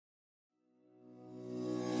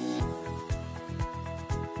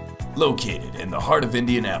Located in the heart of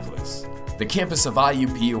Indianapolis, the campus of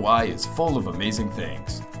IUPUI is full of amazing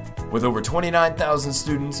things. With over 29,000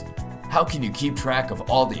 students, how can you keep track of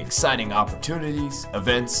all the exciting opportunities,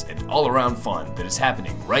 events, and all-around fun that is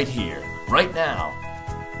happening right here, right now?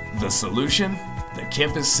 The solution? The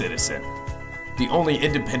Campus Citizen, the only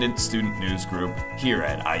independent student news group here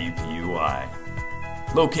at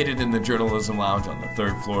IUPUI. Located in the Journalism Lounge on the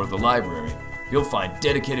 3rd floor of the library, you'll find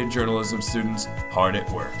dedicated journalism students hard at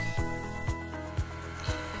work.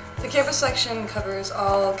 The campus section covers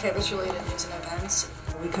all campus-related news and events.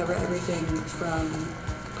 We cover everything from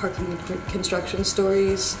parking and construction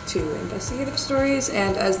stories to investigative stories,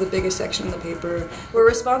 and as the biggest section in the paper, we're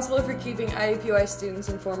responsible for keeping IUPUI students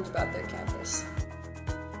informed about their campus.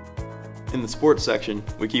 In the sports section,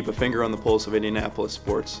 we keep a finger on the pulse of Indianapolis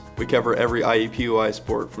sports. We cover every IUPUI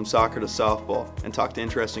sport from soccer to softball and talk to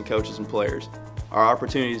interesting coaches and players. Our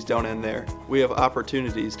opportunities don't end there. We have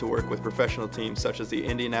opportunities to work with professional teams such as the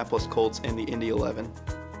Indianapolis Colts and the Indy 11.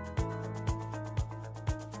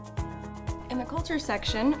 In the culture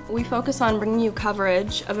section, we focus on bringing you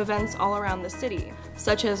coverage of events all around the city,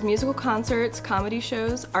 such as musical concerts, comedy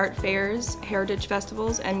shows, art fairs, heritage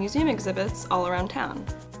festivals, and museum exhibits all around town.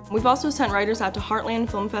 We've also sent writers out to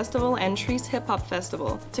Heartland Film Festival and Trees Hip Hop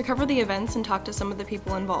Festival to cover the events and talk to some of the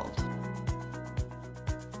people involved.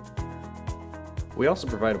 We also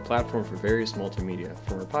provide a platform for various multimedia,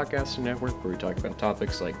 from our podcasting network where we talk about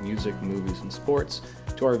topics like music, movies, and sports,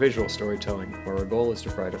 to our visual storytelling, where our goal is to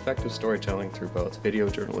provide effective storytelling through both video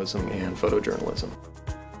journalism and photojournalism.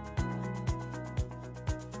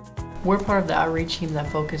 We're part of the outreach team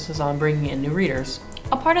that focuses on bringing in new readers.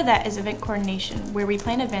 A part of that is event coordination, where we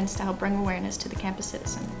plan events to help bring awareness to the Campus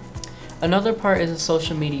Citizen. Another part is the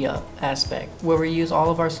social media aspect, where we use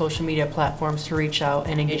all of our social media platforms to reach out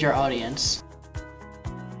and engage our audience.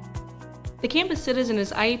 The Campus Citizen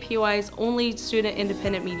is IUPUI's only student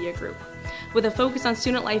independent media group. With a focus on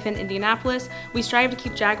student life in Indianapolis, we strive to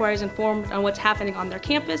keep Jaguars informed on what's happening on their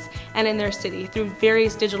campus and in their city through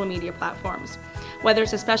various digital media platforms. Whether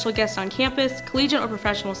it's a special guest on campus, collegiate or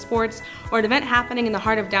professional sports, or an event happening in the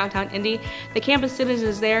heart of downtown Indy, the Campus Citizen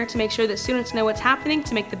is there to make sure that students know what's happening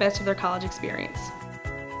to make the best of their college experience.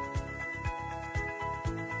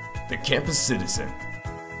 The Campus Citizen,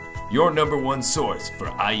 your #1 source for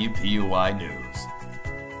IUPUI news.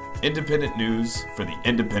 Independent news for the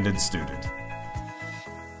independent student.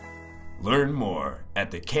 Learn more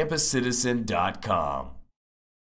at thecampuscitizen.com.